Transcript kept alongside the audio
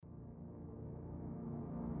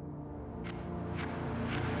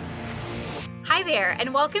Hi there,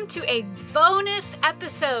 and welcome to a bonus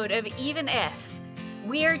episode of Even If.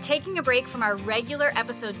 We are taking a break from our regular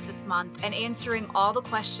episodes this month and answering all the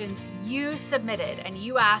questions you submitted, and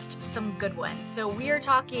you asked some good ones. So we are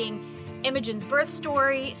talking Imogen's birth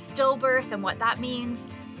story, stillbirth and what that means,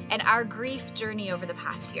 and our grief journey over the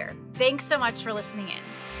past year. Thanks so much for listening in.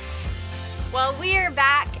 Well, we are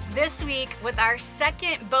back this week with our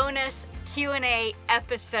second bonus Q&A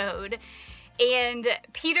episode. And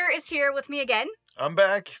Peter is here with me again. I'm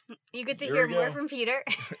back. You get to hear more from Peter.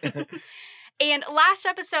 And last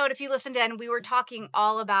episode, if you listened in, we were talking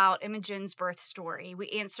all about Imogen's birth story. We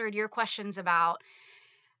answered your questions about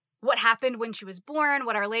what happened when she was born,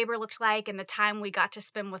 what our labor looked like, and the time we got to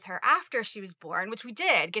spend with her after she was born, which we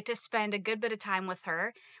did get to spend a good bit of time with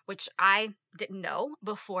her, which I didn't know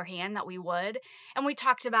beforehand that we would. And we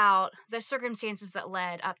talked about the circumstances that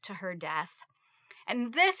led up to her death.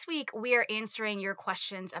 And this week, we are answering your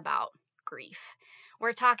questions about grief.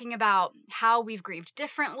 We're talking about how we've grieved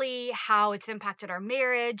differently, how it's impacted our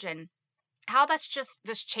marriage, and how that's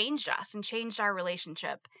just changed us and changed our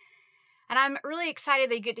relationship. And I'm really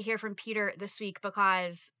excited that you get to hear from Peter this week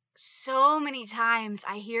because so many times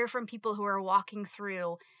I hear from people who are walking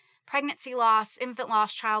through pregnancy loss, infant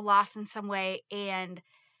loss, child loss in some way, and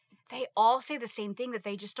they all say the same thing, that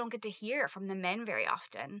they just don't get to hear from the men very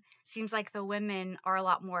often. Seems like the women are a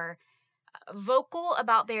lot more vocal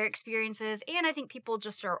about their experiences, and I think people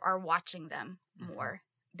just are watching them more.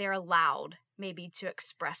 They're allowed maybe to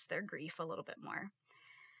express their grief a little bit more.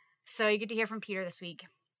 So you get to hear from Peter this week.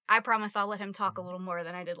 I promise I'll let him talk a little more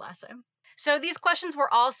than I did last time. So these questions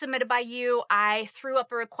were all submitted by you. I threw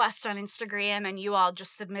up a request on Instagram, and you all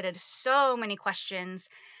just submitted so many questions.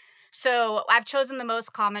 So I've chosen the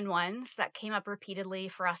most common ones that came up repeatedly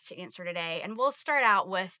for us to answer today. And we'll start out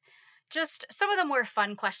with just some of the more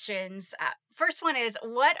fun questions. First one is,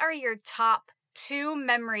 what are your top 2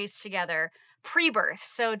 memories together pre-birth,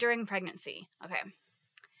 so during pregnancy? Okay.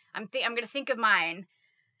 I'm going to think of mine.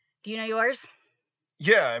 Do you know yours?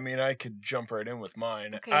 Yeah, I mean, I could jump right in with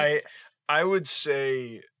mine. Okay, I would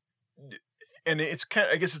say, and it's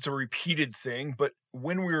I guess it's a repeated thing, but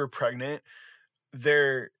when we were pregnant,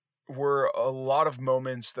 there were a lot of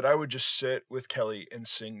moments that I would just sit with Kelly and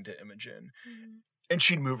sing to Imogen. Mm-hmm. And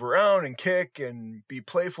she'd move around and kick and be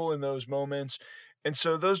playful in those moments. And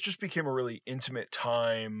so those just became a really intimate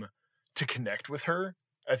time to connect with her.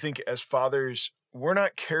 I think as fathers, we're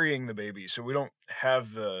not carrying the baby, so we don't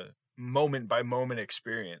have the moment by moment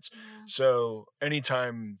experience. Yeah. So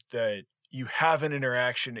anytime that you have an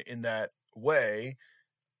interaction in that way,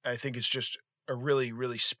 I think it's just a really,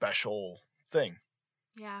 really special thing.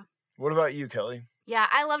 Yeah. What about you, Kelly? Yeah,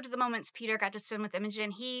 I loved the moments Peter got to spend with Imogen.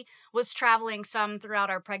 He was traveling some throughout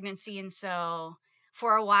our pregnancy, and so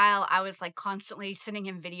for a while I was like constantly sending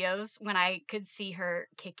him videos when I could see her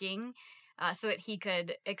kicking, so that he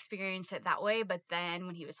could experience it that way. But then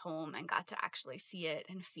when he was home and got to actually see it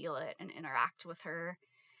and feel it and interact with her,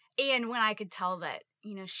 and when I could tell that,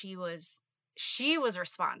 you know, she was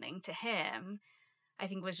responding to him, I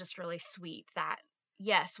think was just really sweet that,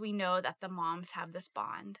 yes, we know that the moms have this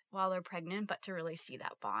bond while they're pregnant, but to really see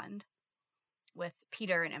that bond with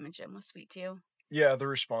Peter and Imogen was sweet too. Yeah, the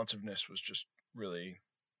responsiveness was just really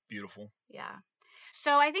beautiful. Yeah.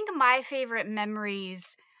 So I think my favorite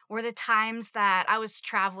memories were the times that I was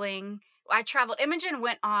traveling. I traveled. Imogen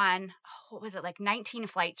went on, what was it, like 19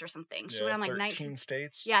 flights or something. She went on like 13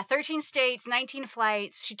 states. Yeah, 13 states, 19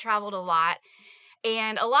 flights. She traveled a lot.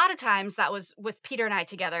 And a lot of times that was with Peter and I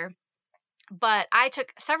together. But I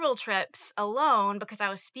took several trips alone because I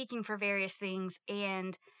was speaking for various things.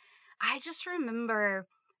 And I just remember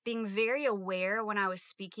being very aware when I was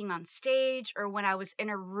speaking on stage or when I was in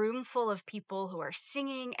a room full of people who are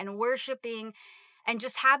singing and worshiping, and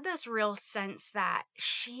just had this real sense that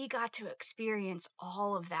she got to experience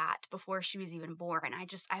all of that before she was even born.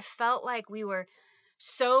 I felt like we were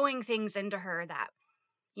sewing things into her that,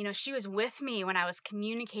 you know, she was with me when I was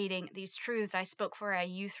communicating these truths. I spoke for a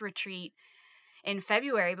youth retreat in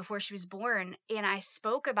February before she was born, and I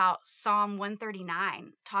spoke about Psalm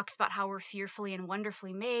 139, talks about how we're fearfully and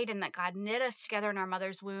wonderfully made and that God knit us together in our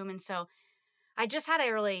mother's womb. And so I just had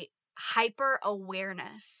a really hyper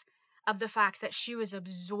awareness of the fact that she was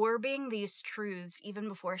absorbing these truths even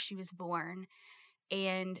before she was born.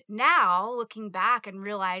 And now, looking back and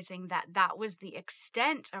realizing that that was the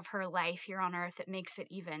extent of her life here on earth, it makes it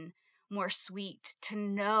even more sweet to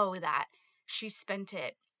know that she spent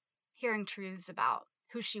it hearing truths about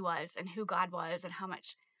who she was and who God was and how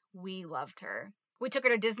much we loved her. We took her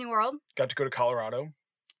to Disney World. Got to go to Colorado.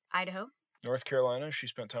 Idaho. North Carolina. She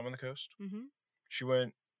spent time on the coast. Mm-hmm. She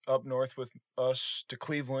went up north with us to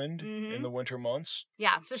Cleveland in the winter months.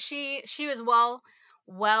 Yeah, so she was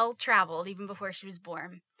well traveled even before she was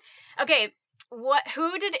born. Okay,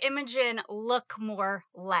 who did Imogen look more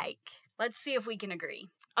like? Let's see if we can agree.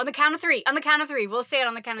 On the count of three. On the count of three. We'll say it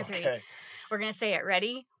on the count of three. Okay. We're gonna say it.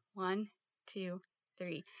 Ready? 1, 2, 3.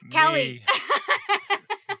 Me. Kelly.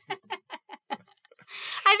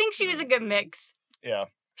 I think she was a good mix. Yeah.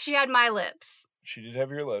 She had my lips. She did have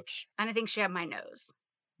your lips. And I think she had my nose.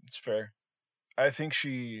 It's fair. I think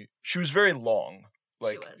she was very long.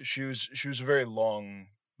 Like she was a very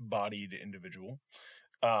long-bodied individual.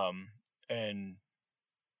 And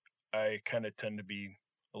I kind of tend to be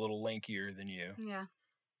a little lankier than you. Yeah.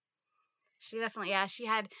 She definitely, she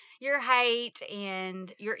had your height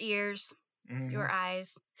and your ears, your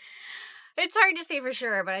eyes. It's hard to say for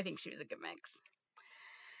sure, but I think she was a good mix.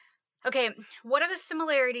 Okay, what are the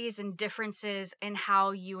similarities and differences in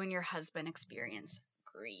how you and your husband experience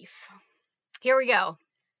grief? Here we go.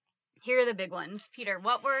 Here are the big ones. Peter,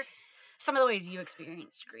 what were some of the ways you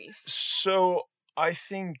experienced grief? So I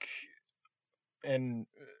think, and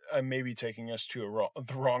I may be taking us to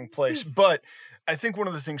the wrong place, but I think one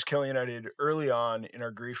of the things Kelly and I did early on in our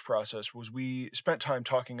grief process was we spent time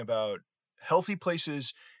talking about healthy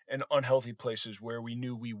places and unhealthy places where we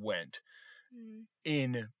knew we went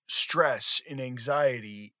in stress, in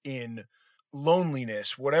anxiety, in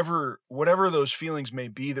loneliness, whatever those feelings may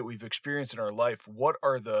be that we've experienced in our life. What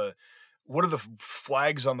are the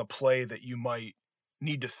flags on the play that you might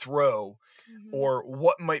need to throw, or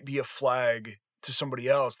what might be a flag to somebody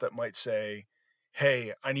else that might say,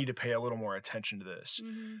 hey, I need to pay a little more attention to this.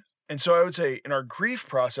 And so I would say in our grief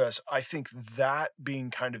process, I think that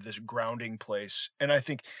being kind of this grounding place, and I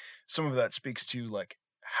think some of that speaks to like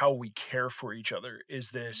how we care for each other,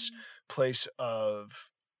 is this place of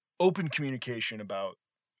open communication about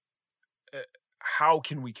how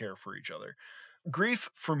can we care for each other. Grief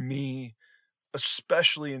for me,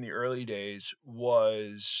 especially in the early days,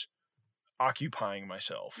 was occupying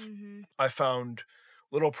myself. I found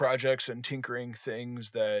little projects and tinkering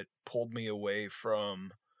things that pulled me away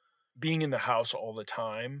from being in the house all the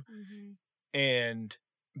time, and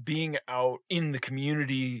being out in the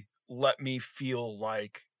community let me feel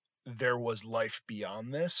like there was life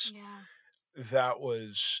beyond this. Yeah. That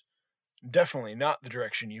was definitely not the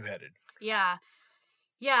direction you headed. Yeah.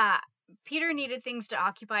 Yeah. Peter needed things to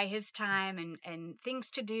occupy his time and things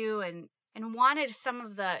to do and wanted some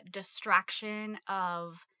of the distraction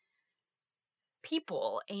of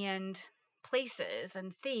people and places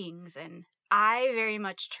and things. And I very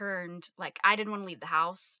much turned, like, I didn't want to leave the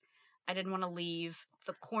house. I didn't want to leave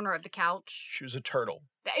the corner of the couch. She was a turtle.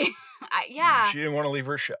 Yeah. She didn't want to leave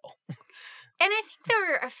her shell. And I think there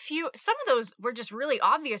were some of those were just really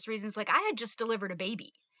obvious reasons. Like, I had just delivered a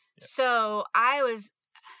baby. Yeah. So I was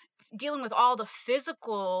dealing with all the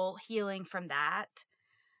physical healing from that,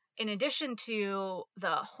 in addition to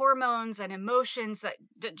the hormones and emotions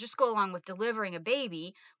that just go along with delivering a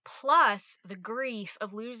baby, plus the grief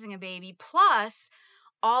of losing a baby, plus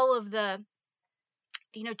all of the,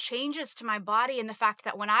 changes to my body, and the fact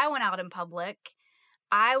that when I went out in public,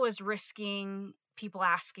 I was risking people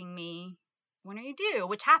asking me, when are you due?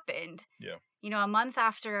 Which happened. Yeah. A month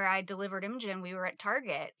after I delivered Imogen, we were at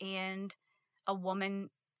Target, and a woman,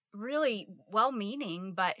 really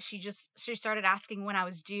well-meaning, but she started asking when I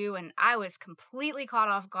was due, and I was completely caught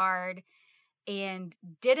off guard and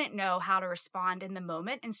didn't know how to respond in the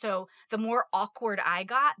moment. And so the more awkward I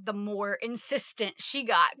got, the more insistent she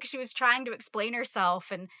got. She was trying to explain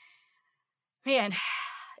herself, and man,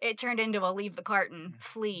 it turned into a leave the carton,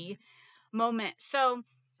 flee moment. So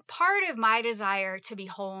part of my desire to be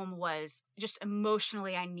home was just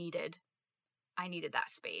emotionally I needed that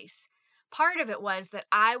space. Part of it was that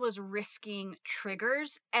I was risking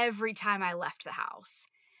triggers every time I left the house,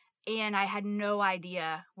 and I had no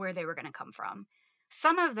idea where they were going to come from.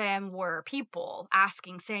 Some of them were people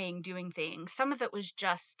asking, saying, doing things. Some of it was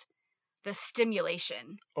just the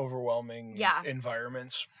stimulation. Overwhelming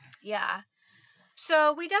environments. Yeah.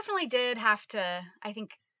 So we definitely did have to, I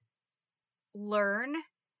think, learn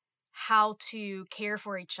how to care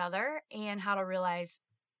for each other and how to realize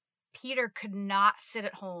Peter could not sit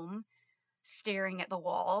at home staring at the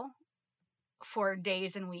wall for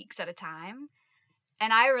days and weeks at a time,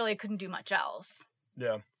 and I really couldn't do much else.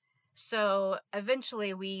 Yeah. So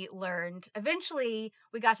eventually we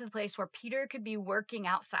got to the place where Peter could be working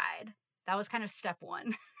outside. That was kind of step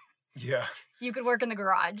one. Yeah. You could work in the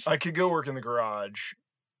garage. I could go work in the garage,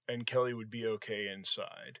 and Kelly would be okay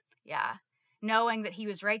inside. Yeah. Knowing that he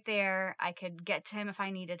was right there, I could get to him if I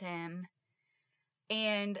needed him.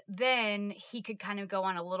 And then he could kind of go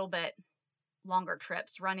on a little bit longer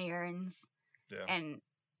trips, run errands, Yeah. and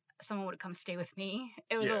someone would come stay with me.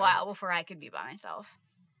 It was a Yeah. while before I could be by myself.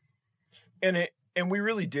 And we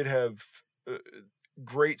really did have uh,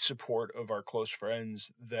 great support of our close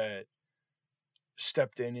friends that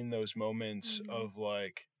stepped in those moments Mm-hmm. of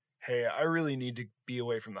like, hey, I really need to be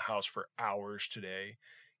away from the house for hours today.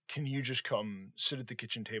 Can you just come sit at the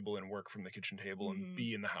kitchen table and work from the kitchen table and Mm-hmm.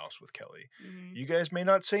 be in the house with Kelly? Mm-hmm. You guys may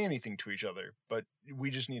not say anything to each other, but we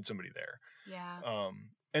just need somebody there. Yeah.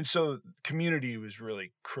 And so community was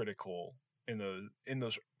really critical in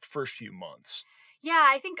those first few months. Yeah,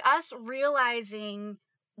 I think us realizing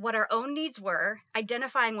what our own needs were,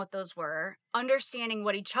 identifying what those were, understanding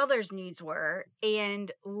what each other's needs were,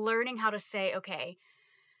 and learning how to say, okay,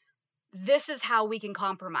 this is how we can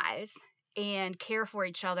compromise and care for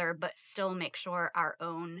each other, but still make sure our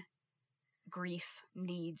own grief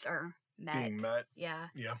needs are met. Being met. Yeah.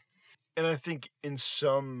 Yeah. And I think in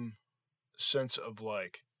some sense of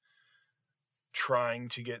like trying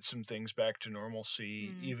to get some things back to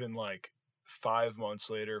normalcy, Mm, even like 5 months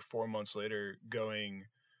later, 4 months later, going,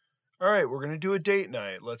 all right, we're going to do a date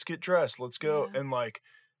night. Let's get dressed. Let's go. yeah. And like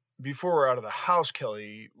before we're out of the house,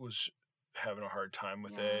 Kelly was having a hard time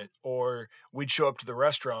with Yeah. it. Or we'd show up to the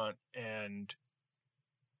restaurant and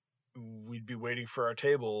we'd be waiting for our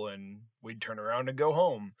table and we'd turn around and go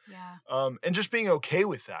home. Yeah. And just being okay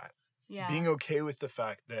with that, Yeah. being okay with the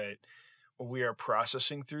fact that we are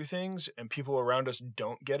processing through things and people around us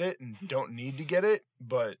don't get it and don't need to get it,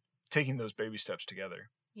 but taking those baby steps together.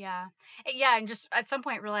 Yeah. Yeah, and just at some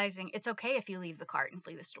point realizing it's okay if you leave the cart and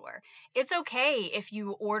flee the store. It's okay if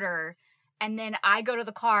you order and then I go to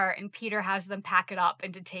the car and Peter has them pack it up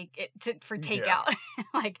and to take it for Yeah. takeout.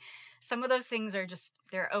 Like some of those things are just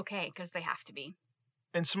they're okay because they have to be.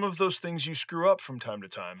 And some of those things you screw up from time to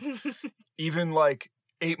time. Even like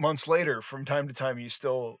 8 months later, from time to time, you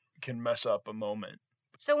still can mess up a moment.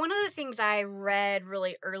 So one of the things I read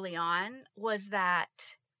really early on was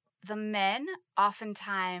that the men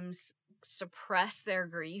oftentimes suppress their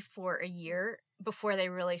grief for a year before they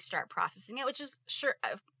really start processing it, which is sure,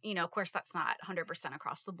 of course that's not 100%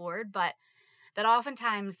 across the board, but that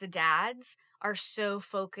oftentimes the dads are so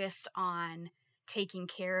focused on taking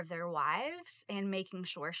care of their wives and making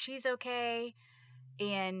sure she's okay,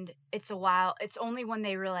 and it's only when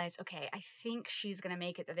they realize, okay, I think she's going to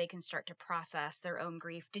make it, that they can start to process their own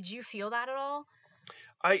grief. Did you feel that at all?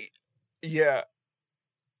 I, yeah,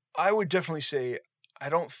 I would definitely say I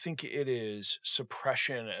don't think it is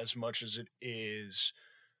suppression as much as it is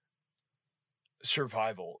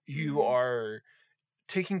survival. You Mm-hmm. are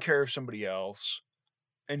taking care of somebody else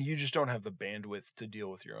and you just don't have the bandwidth to deal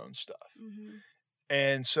with your own stuff. Mm-hmm.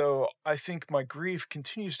 And so I think my grief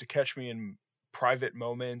continues to catch me in private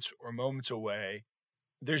moments or moments away.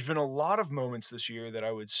 There's been a lot of moments this year that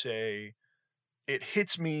I would say it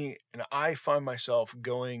hits me and I find myself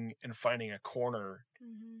going and finding a corner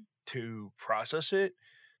Mm-hmm. to process it.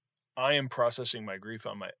 I am processing my grief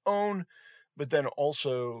on my own, but then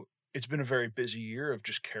also it's been a very busy year of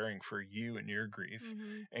just caring for you and your grief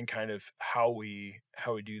Mm-hmm. and kind of how we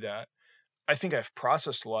do that. I think I've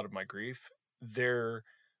processed a lot of my grief. There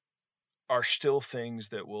are still things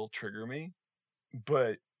that will trigger me,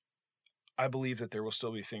 but I believe that there will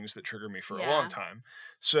still be things that trigger me for a long Yeah. time.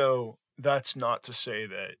 So that's not to say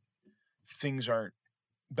that things aren't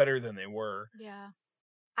better than they were. Yeah.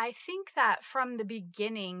 I think that from the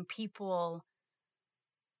beginning, people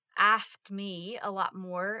asked me a lot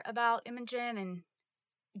more about Imogen and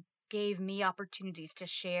gave me opportunities to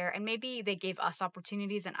share. And maybe they gave us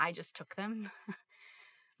opportunities and I just took them.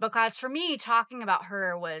 Because for me, talking about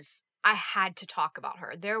her was, I had to talk about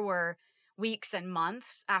her. There were weeks and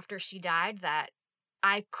months after she died that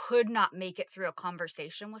I could not make it through a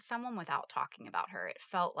conversation with someone without talking about her. It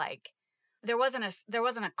felt like there wasn't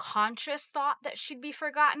a conscious thought that she'd be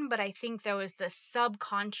forgotten, but I think there was this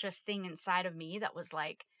subconscious thing inside of me that was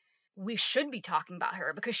like, we should be talking about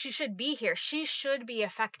her because she should be here. She should be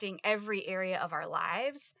affecting every area of our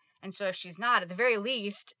lives. And so if she's not, at the very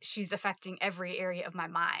least, she's affecting every area of my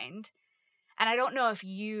mind. And I don't know if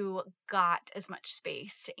you got as much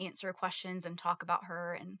space to answer questions and talk about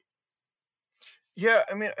her. And Yeah,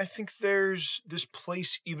 I mean, I think there's this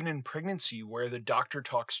place even in pregnancy where the doctor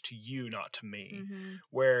talks to you, not to me, mm-hmm.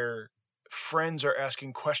 where friends are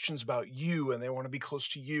asking questions about you and they want to be close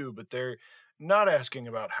to you, but they're not asking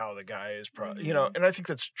about how the guy is, Mm-hmm. and I think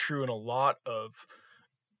that's true in a lot of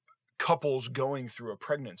couples going through a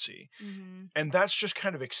pregnancy. Mm-hmm. And that's just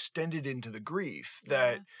kind of extended into the grief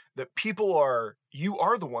Yeah. that you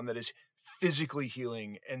are the one that is physically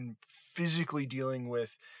healing and physically dealing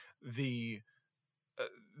with the uh,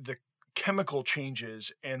 the chemical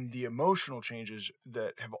changes and the emotional changes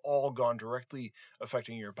that have all gone directly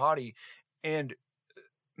affecting your body. And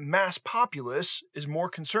mass populace is more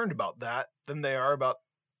concerned about that than they are about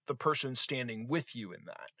the person standing with you in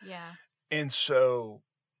that. Yeah. And so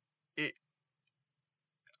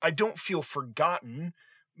I don't feel forgotten,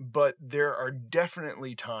 but there are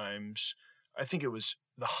definitely times, I think it was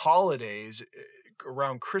the holidays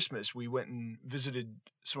around Christmas, we went and visited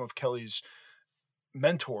some of Kelly's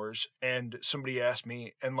mentors, and somebody asked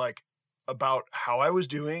me and like about how I was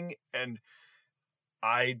doing, and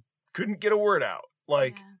I couldn't get a word out.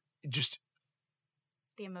 Like, just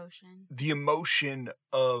the emotion. The emotion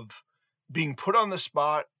of being put on the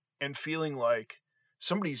spot and feeling like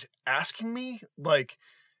somebody's asking me, like,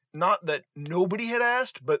 not that nobody had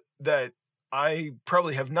asked, but that I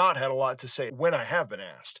probably have not had a lot to say when I have been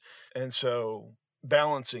asked. And so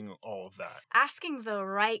balancing all of that. Asking the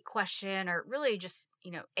right question, or really just,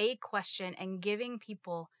 a question, and giving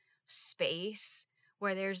people space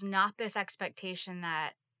where there's not this expectation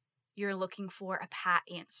that you're looking for a pat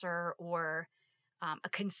answer or a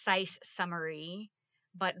concise summary,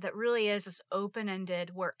 but that really is this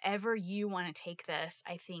open-ended, wherever you want to take this,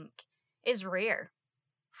 I think is rare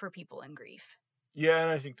for people in grief. Yeah,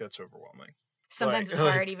 and I think that's overwhelming. Sometimes it's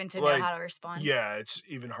hard even to know how to respond. Yeah, it's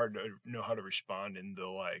even hard to know how to respond in the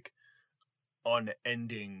like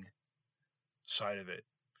unending side of it.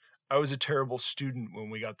 I was a terrible student when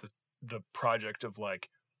we got the project of like,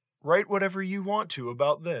 write whatever you want to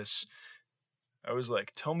about this. I was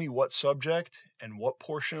like, tell me what subject and what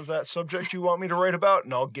portion of that subject you want me to write about,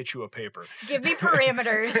 and I'll get you a paper. Give me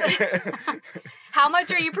parameters. How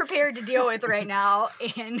much are you prepared to deal with right now?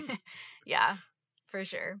 And yeah, for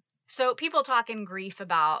sure. So people talk in grief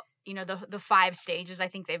about, the 5 stages. I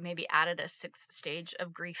think they've maybe added a 6th stage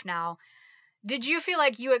of grief now. Did you feel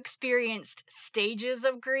like you experienced stages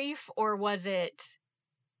of grief, or was it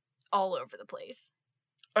all over the place?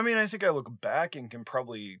 I mean, I think I look back and can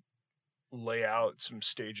probably lay out some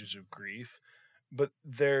stages of grief, but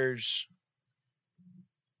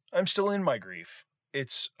I'm still in my grief.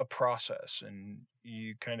 It's a process and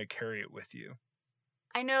you kind of carry it with you.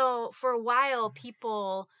 I know for a while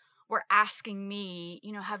people were asking me,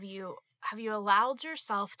 have you allowed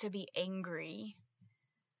yourself to be angry?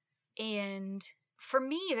 And for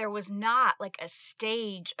me, there was not like a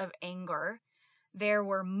stage of anger. There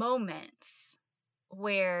were moments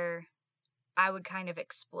where I would kind of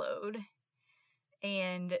explode.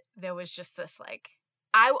 And there was just this like,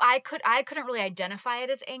 I couldn't really identify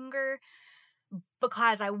it as anger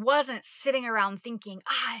because I wasn't sitting around thinking,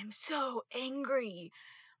 I'm so angry.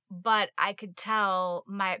 But I could tell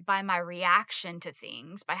by my reaction to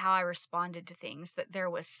things, by how I responded to things, that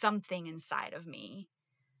there was something inside of me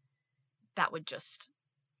that would just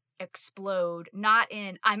explode, not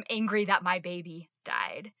in I'm angry that my baby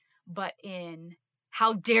died, but in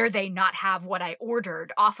how dare they not have what I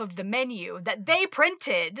ordered off of the menu that they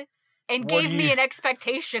printed and gave me an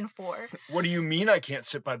expectation for. What do you mean I can't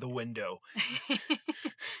sit by the window?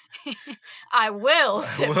 I will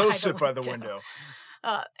sit by the window.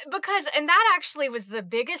 Because, and that actually was the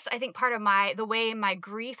biggest, I think, part of the way my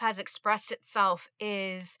grief has expressed itself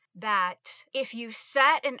is that if you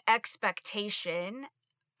set an expectation,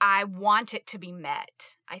 I want it to be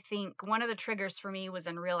met. I think one of the triggers for me was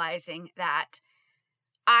in realizing that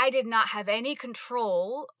I did not have any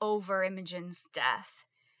control over Imogen's death.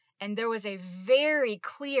 And there was a very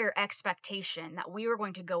clear expectation that we were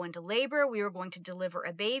going to go into labor, we were going to deliver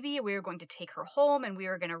a baby, we were going to take her home, and we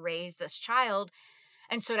were going to raise this child.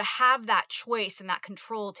 And so to have that choice and that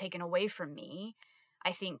control taken away from me,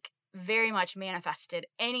 I think very much manifested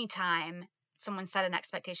anytime someone set an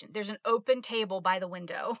expectation. There's an open table by the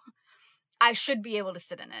window. I should be able to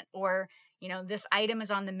sit in it. Or, this item is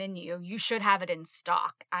on the menu. You should have it in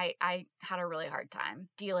stock. I had a really hard time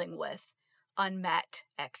dealing with unmet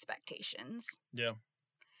expectations. Yeah.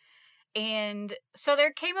 And so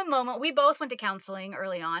there came a moment, we both went to counseling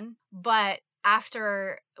early on, but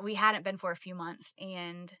after we hadn't been for a few months,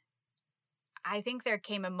 and I think there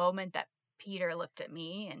came a moment that Peter looked at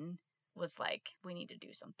me and was like, we need to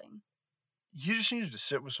do something. You just needed to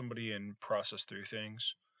sit with somebody and process through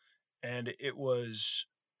things. And it was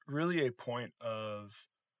really a point of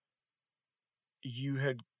you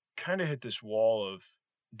had kind of hit this wall of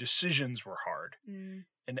decisions were hard.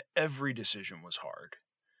 And every decision was hard.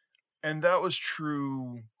 And that was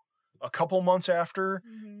true a couple months after,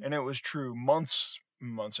 and it was true months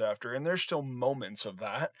after. And there's still moments of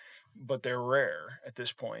that, but they're rare at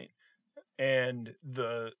this point. And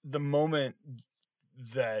the moment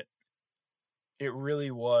that it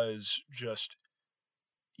really was just,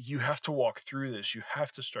 you have to walk through this, you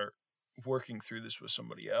have to start working through this with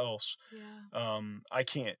somebody else. Yeah. I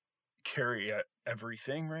can't carry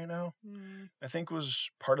everything right now. Mm. I think was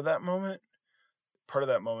part of that moment. Part of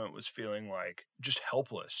that moment was feeling like just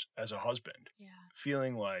helpless as a husband, Yeah.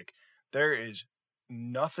 feeling like there is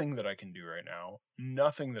nothing that I can do right now,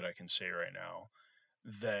 nothing that I can say right now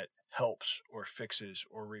that helps or fixes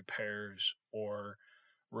or repairs or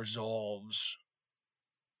resolves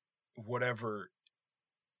whatever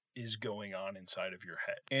is going on inside of your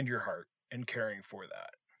head and your heart and caring for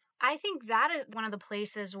that. I think that is one of the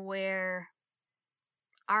places where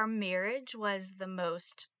our marriage was the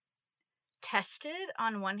most tested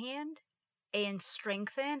on one hand and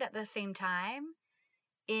strengthened at the same time,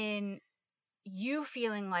 in you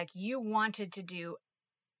feeling like you wanted to do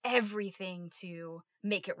everything to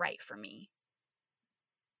make it right for me,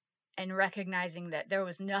 and recognizing that there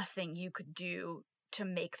was nothing you could do to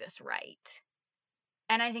make this right.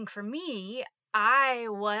 And I think for me, I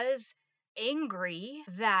was angry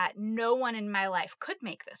that no one in my life could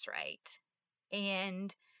make this right,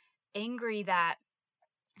 and angry that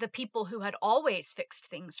the people who had always fixed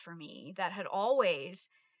things for me, that had always,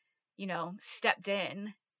 stepped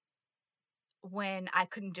in when I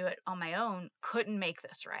couldn't do it on my own, couldn't make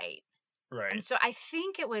this right. And Right. so I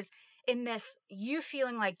think it was in this, you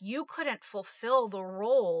feeling like you couldn't fulfill the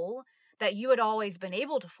role that you had always been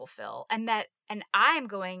able to fulfill. And I'm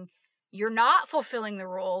going, you're not fulfilling the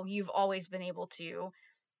role you've always been able to,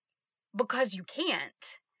 because you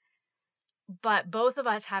can't. But both of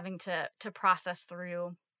us having to process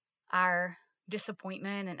through our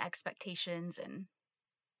disappointment and expectations. And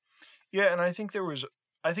Yeah, and I think there was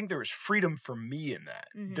freedom for me in that.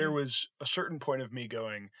 There mm-hmm. was a certain point of me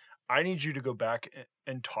going, I need you to go back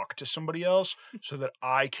and talk to somebody else so that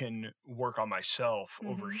I can work on myself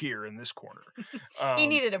over Mm-hmm. here in this corner. He Um,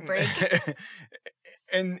 needed a break.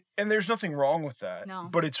 and there's nothing wrong with that, No.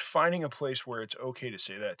 but it's finding a place where it's okay to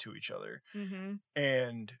say that to each other. Mm-hmm.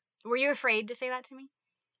 And Were you afraid to say that to me?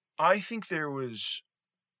 I think there was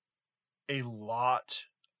a lot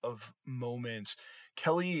of moments.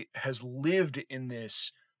 Kelly has lived in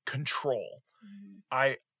this control. Mm-hmm.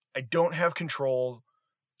 I don't have control,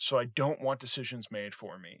 so I don't want decisions made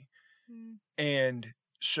for me. Mm-hmm. And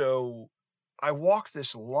so I walk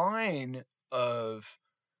this line of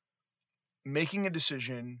making a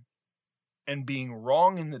decision and being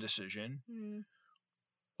wrong in the decision, Mm-hmm.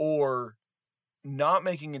 or not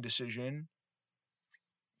making a decision,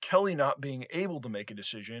 Kelly not being able to make a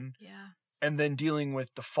decision, Yeah. and then dealing with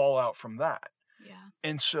the fallout from that. Yeah.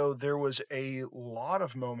 And so there was a lot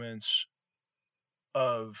of moments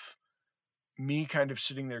of me kind of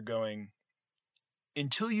sitting there going,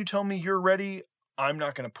 until you tell me you're ready, I'm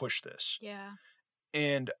not going to push this. Yeah.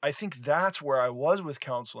 And I think that's where I was with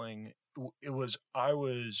counseling.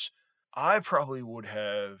 I probably would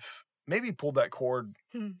have maybe pulled that cord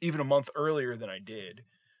Hmm. even a month earlier than I did,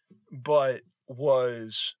 but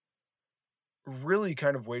was really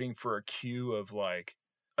kind of waiting for a cue of like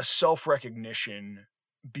a self recognition,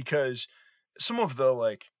 because some of the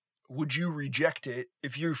like, would you reject it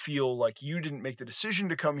if you feel like you didn't make the decision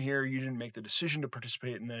to come here, you didn't make the decision to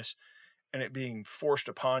participate in this, and it being forced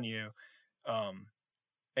upon you, um,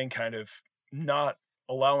 and kind of not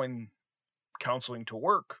allowing counseling to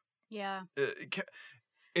work. Yeah.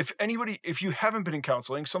 If you haven't been in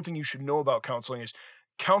counseling, something you should know about counseling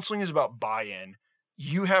is about buy-in.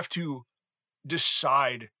 You have to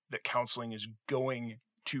decide that counseling is going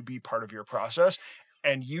to be part of your process,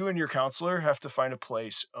 and you and your counselor have to find a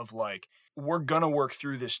place of like, we're gonna work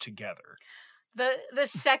through this together. The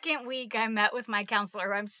second week I met with my counselor,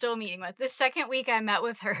 who I'm still meeting with, the second week I met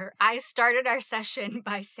with her, I started our session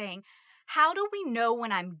by saying, how do we know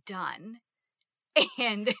when I'm done?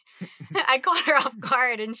 And I caught her off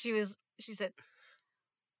guard, and she said,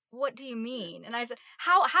 what do you mean? And I said,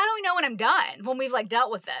 how do we know when I'm done? When we've like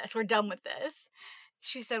dealt with this, we're done with this.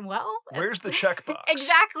 She said, well, Where's the checkbox?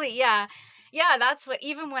 Exactly. Yeah. Yeah. That's what,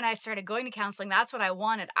 even when I started going to counseling, that's what I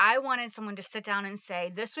wanted. I wanted someone to sit down and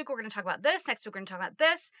say, this week we're going to talk about this. Next week we're going to talk about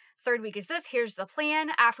this. Third week is this. Here's the plan.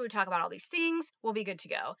 After we talk about all these things, we'll be good to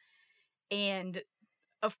go. And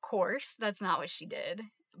of course, that's not what she did,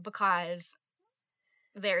 because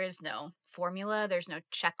there is no formula. There's no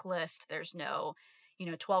checklist. There's no,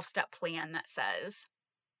 12-step plan that says,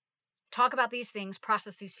 talk about these things,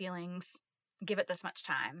 process these feelings, give it this much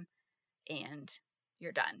time, and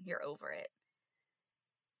you're done. You're over it.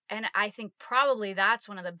 And I think probably that's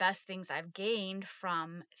one of the best things I've gained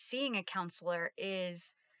from seeing a counselor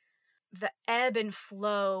is the ebb and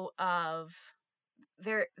flow of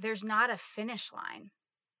there's not a finish line.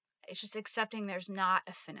 It's just accepting there's not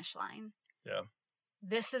a finish line. Yeah.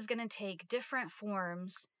 This is going to take different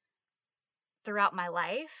forms throughout my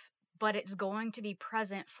life, but it's going to be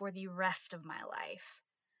present for the rest of my life.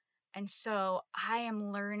 And so I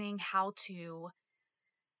am learning how to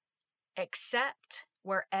accept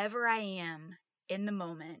wherever I am in the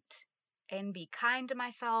moment and be kind to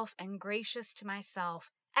myself and gracious to myself.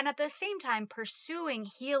 And at the same time, pursuing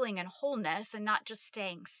healing and wholeness and not just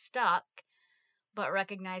staying stuck, but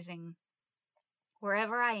recognizing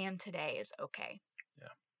wherever I am today is okay. Yeah.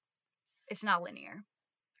 It's not linear.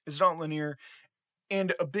 It's not linear.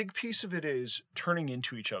 And a big piece of it is turning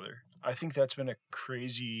into each other. I think that's been a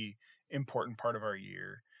crazy important part of our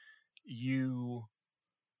year. You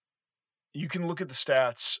can look at the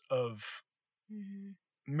stats of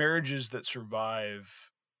marriages that survive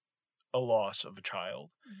a loss of a child,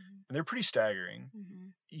 and they're pretty staggering.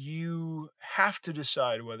 You have to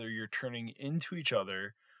decide whether you're turning into each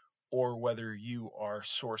other or whether you are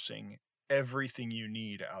sourcing everything you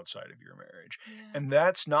need outside of your marriage. And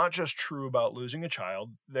that's not just true about losing a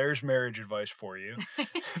child. There's marriage advice for you.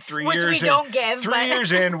 3 Which years we don't give. 3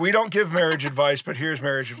 years in, we don't give marriage advice, but here's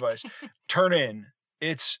marriage advice. Turn in.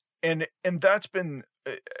 It's and that's been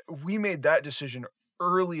we made that decision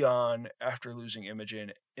early on after losing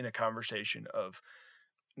Imogen in a conversation of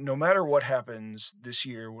no matter what happens this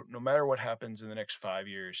year, no matter what happens in the next 5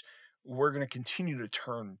 years, we're going to continue to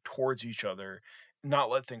turn towards each other, not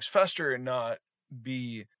let things fester and not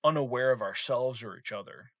be unaware of ourselves or each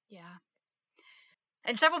other. Yeah.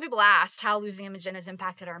 And several people asked how losing Imogen has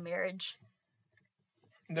impacted our marriage.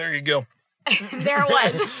 There you go. There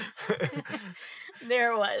was.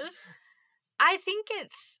 There was. I think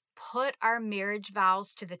it's put our marriage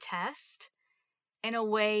vows to the test in a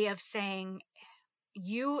way of saying,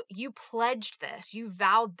 you pledged this, you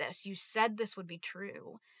vowed this, you said this would be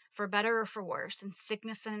true, for better or for worse, in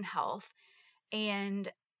sickness and in health.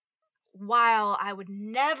 And while I would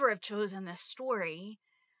never have chosen this story,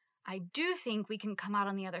 I do think we can come out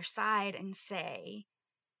on the other side and say,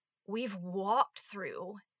 we've walked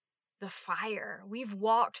through the fire. We've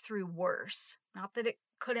walked through worse. Not that it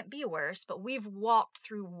couldn't be worse, but we've walked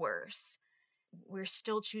through worse. We're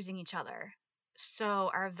still choosing each other. So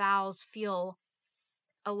our vows feel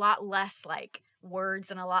a lot less like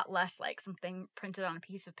words and a lot less like something printed on a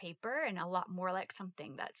piece of paper and a lot more like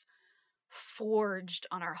something that's forged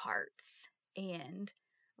on our hearts and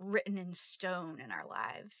written in stone in our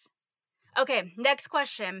lives. Okay, next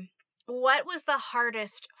question. What was the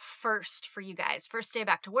hardest first for you guys? First day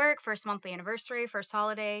back to work, first monthly anniversary, first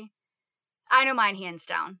holiday? I know mine hands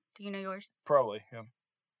down. Do you know yours? Probably, yeah.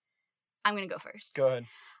 I'm going to go first. Go ahead.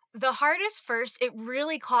 The hardest first, it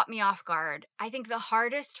really caught me off guard. I think the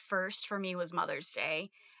hardest first for me was Mother's Day.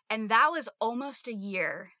 And that was almost a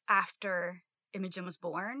year after Imogen was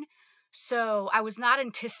born. So I was not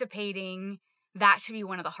anticipating that to be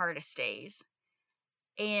one of the hardest days.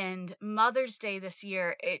 And Mother's Day this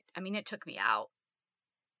year, it took me out.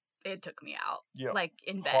 It took me out. Yep. Like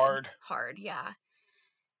in bed. Hard, yeah.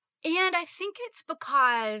 And I think it's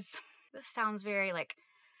because, this sounds very like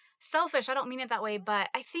selfish, I don't mean it that way, but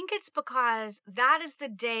I think it's because that is the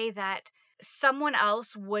day that someone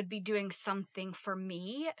else would be doing something for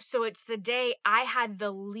me. So it's the day I had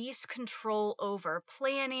the least control over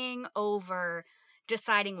planning, over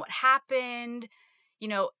deciding what happened. You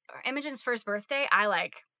know, Imogen's first birthday, I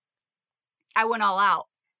went all out.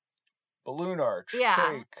 Balloon arch, yeah,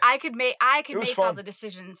 cake. I could make fun. all the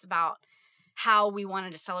decisions about how we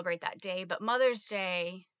wanted to celebrate that day, but Mother's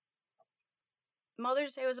Day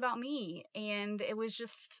was about me, and it was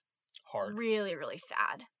just hard. Really, really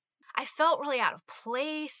sad. I felt really out of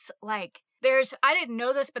place. Like, I didn't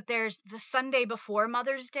know this, but there's the Sunday before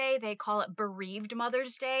Mother's Day. They call it Bereaved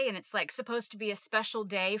Mother's Day, and it's like supposed to be a special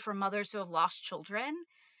day for mothers who have lost children.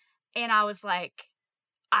 And I was like,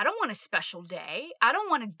 I don't want a special day. I don't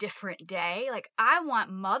want a different day. Like, I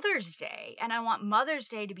want Mother's Day, and I want Mother's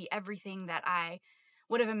Day to be everything that I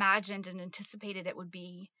would have imagined and anticipated it would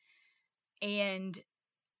be. And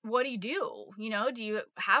what do? You know, do you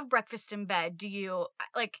have breakfast in bed? Do you,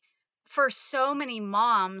 like, for so many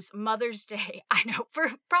moms, Mother's Day, I know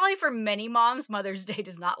probably for many moms, Mother's Day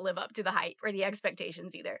does not live up to the hype or the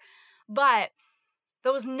expectations either. But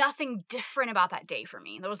there was nothing different about that day for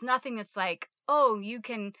me. There was nothing that's like, oh, you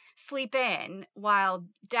can sleep in while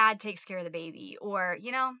dad takes care of the baby, or,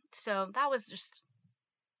 you know, so that was just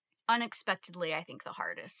unexpectedly, I think, the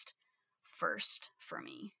hardest first for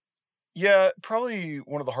me. Yeah, probably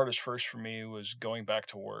one of the hardest first for me was going back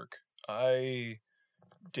to work. I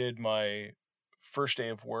did my first day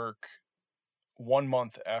of work 1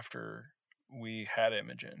 month after we had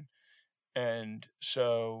Imogen. And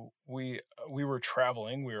so we were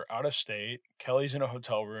traveling, we were out of state. Kelly's in a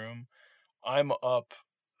hotel room. I'm up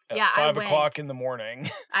at Yeah, 5 o'clock in the morning.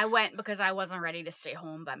 I went because I wasn't ready to stay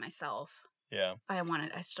home by myself. Yeah. I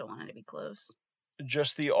still wanted to be close.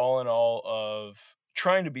 Just the all in all of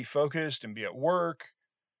trying to be focused and be at work,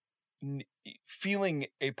 feeling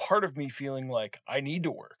a part of me feeling like I need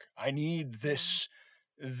to work. I need this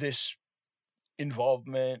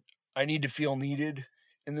involvement. I need to feel needed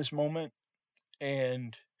in this moment.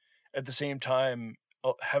 And at the same time,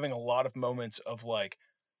 having a lot of moments of like,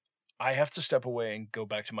 I have to step away and go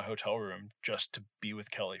back to my hotel room just to be with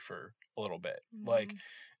Kelly for a little bit. Like,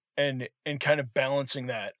 and kind of balancing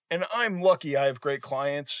that. And I'm lucky I have great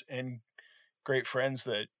clients and great friends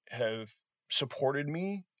that have supported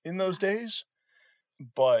me in those days.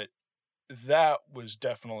 But that was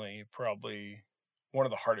definitely probably one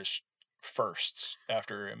of the hardest firsts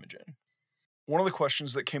after Imogen. One of the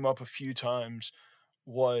questions that came up a few times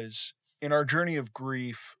was, in our journey of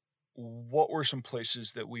grief, what were some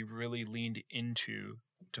places that we really leaned into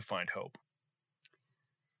to find hope?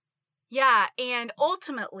 Yeah, and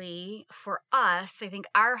ultimately for us, I think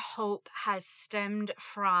our hope has stemmed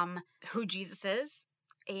from who Jesus is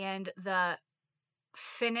and the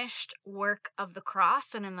finished work of the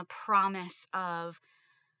cross and in the promise of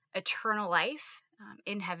eternal life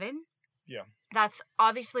in heaven. Yeah. That's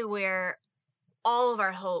obviously where all of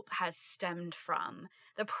our hope has stemmed from,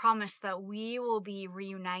 the promise that we will be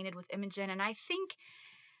reunited with Imogen. And I think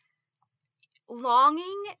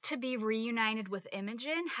longing to be reunited with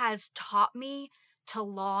Imogen has taught me to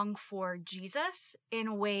long for Jesus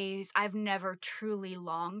in ways I've never truly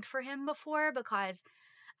longed for him before, because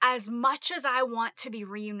as much as I want to be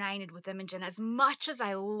reunited with Imogen, as much as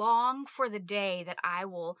I long for the day that I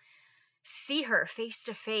will see her face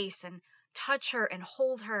to face and touch her and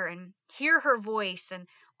hold her and hear her voice and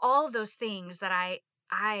all of those things that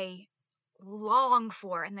I long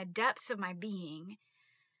for in the depths of my being,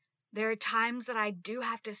 there are times that I do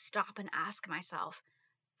have to stop and ask myself,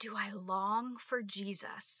 do I long for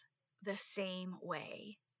Jesus the same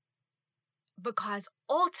way? Because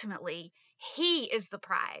ultimately, he is the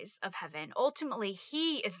prize of heaven. Ultimately,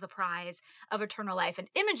 he is the prize of eternal life. And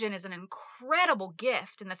Imogen is an incredible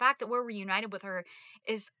gift. And the fact that we're reunited with her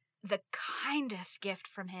is the kindest gift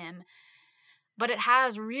from him. But it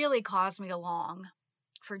has really caused me to long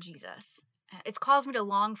for Jesus. It's caused me to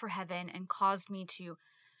long for heaven and caused me to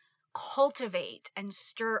cultivate and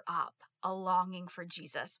stir up a longing for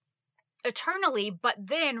Jesus eternally, but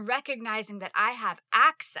then recognizing that I have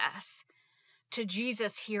access to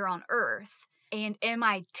Jesus here on earth. And am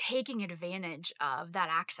I taking advantage of that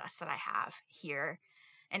access that I have here?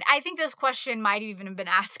 And I think this question might even have been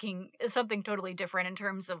asking something totally different in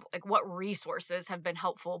terms of like what resources have been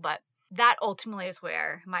helpful, but that ultimately is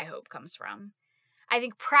where my hope comes from. I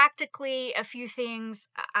think practically a few things.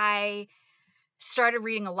 I started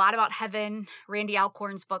reading a lot about heaven. Randy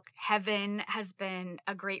Alcorn's book, Heaven, has been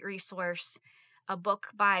a great resource. A book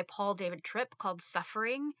by Paul David Tripp called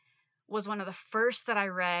Suffering was one of the first that I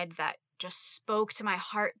read that just spoke to my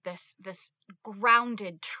heart. This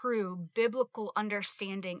grounded, true, biblical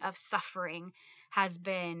understanding of suffering has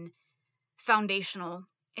been foundational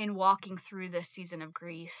in walking through this season of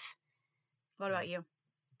grief. What about you?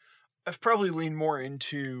 I've probably leaned more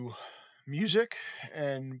into music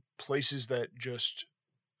and places that just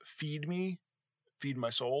feed me, feed my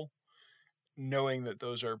soul, knowing that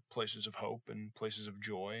those are places of hope and places of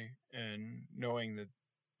joy, and knowing that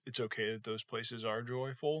it's okay that those places are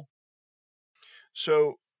joyful.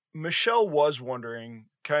 So, Michelle was wondering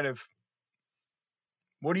kind of,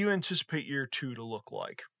 what do you anticipate year 2 to look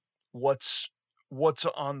like? What's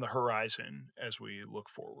on the horizon as we look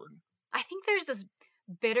forward? I think there's this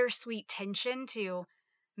bittersweet tension to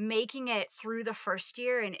making it through the first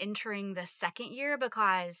year and entering the second year,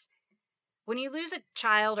 because when you lose a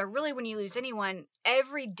child, or really when you lose anyone,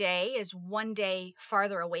 every day is one day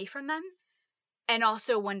farther away from them and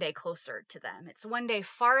also one day closer to them. It's one day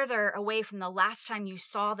farther away from the last time you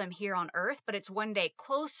saw them here on earth, but it's one day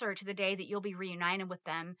closer to the day that you'll be reunited with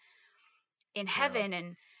them in heaven.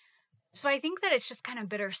 And so I think that it's just kind of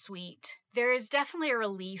bittersweet. There is definitely a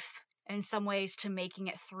relief in some ways to making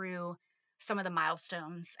it through some of the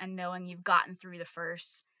milestones and knowing you've gotten through the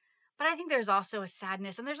first. But I think there's also a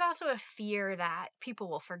sadness, and there's also a fear that people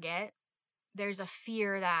will forget. There's a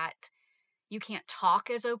fear that you can't talk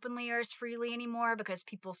as openly or as freely anymore because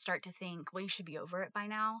people start to think, well, you should be over it by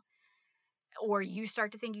now. Or you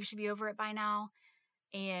start to think you should be over it by now.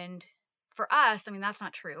 And for us, I mean, that's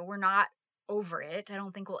not true. We're not over it. I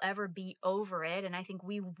don't think we'll ever be over it. And I think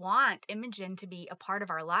we want Imogen to be a part of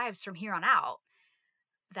our lives from here on out,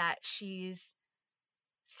 that she's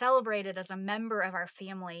celebrated as a member of our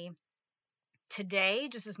family today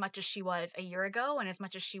just as much as she was a year ago and as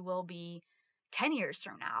much as she will be 10 years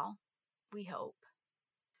from now, we hope.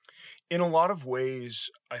 In a lot of ways,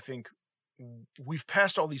 I think we've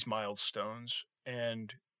passed all these milestones,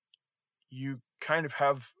 and you kind of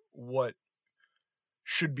have what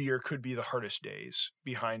should be or could be the hardest days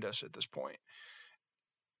behind us at this point.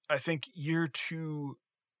 I think year 2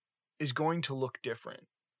 is going to look different.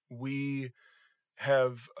 We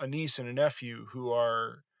have a niece and a nephew who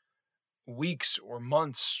are weeks or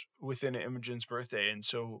months within Imogen's birthday, and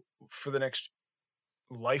so for the next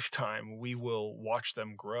lifetime, we will watch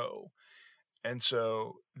them grow. And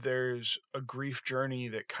so there's a grief journey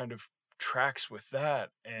that kind of tracks with that,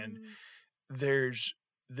 and Mm, there's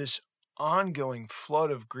this ongoing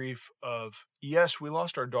flood of grief of, yes, we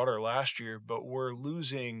lost our daughter last year, but we're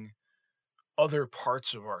losing other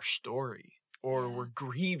parts of our story, or yeah. we're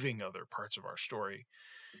grieving other parts of our story.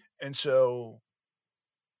 And so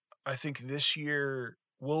I think this year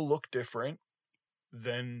will look different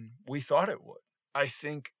than we thought it would. I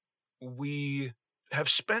think we have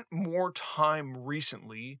spent more time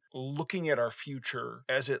recently looking at our future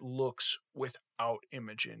as it looks without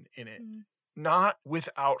Imogen in it. Mm, Not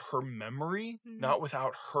without her memory, mm, not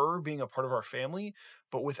without her being a part of our family,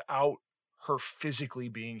 but without her physically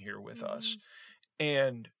being here with us. mm,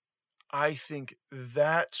 And I think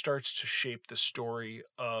that starts to shape the story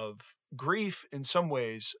of grief in some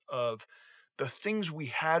ways, of the things we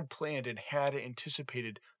had planned and had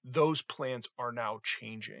anticipated, those plans are now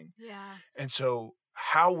changing. yeah. And so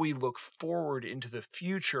how we look forward into the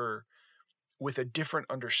future with a different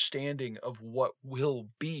understanding of what will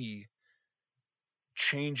be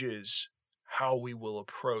changes how we will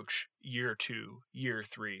approach year 2, year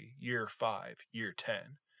 3, year 5, year 10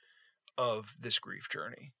 of this grief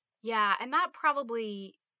journey. Yeah. And that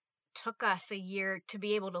probably took us a year to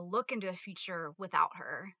be able to look into the future without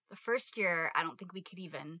her. The first year, I don't think we could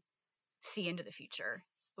even see into the future.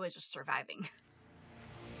 It was just surviving.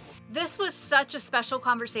 This was such a special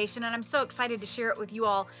conversation, and I'm so excited to share it with you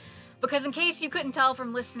all because, in case you couldn't tell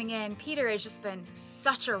from listening in, Peter has just been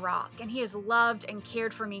such a rock, and he has loved and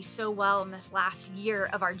cared for me so well in this last year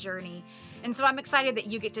of our journey. And so I'm excited that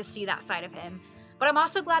you get to see that side of him. But I'm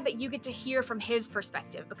also glad that you get to hear from his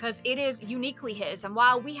perspective because it is uniquely his. And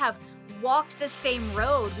while we have walked the same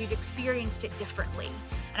road, we've experienced it differently.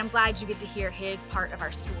 And I'm glad you get to hear his part of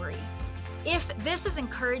our story. If this has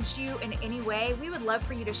encouraged you in any way, we would love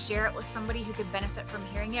for you to share it with somebody who could benefit from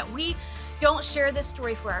hearing it. We don't share this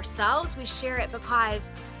story for ourselves. We share it because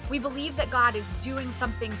we believe that God is doing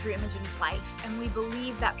something through Imogen's life, and we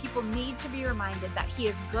believe that people need to be reminded that He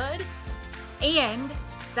is good and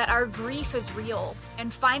that our grief is real,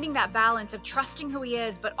 and finding that balance of trusting who He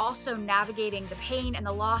is, but also navigating the pain and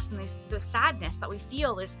the loss and the sadness that we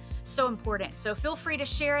feel is so important. So feel free to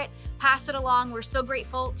share it, pass it along. We're so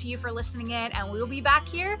grateful to you for listening in, and we will be back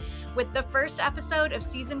here with the first episode of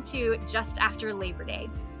season 2 just after Labor Day.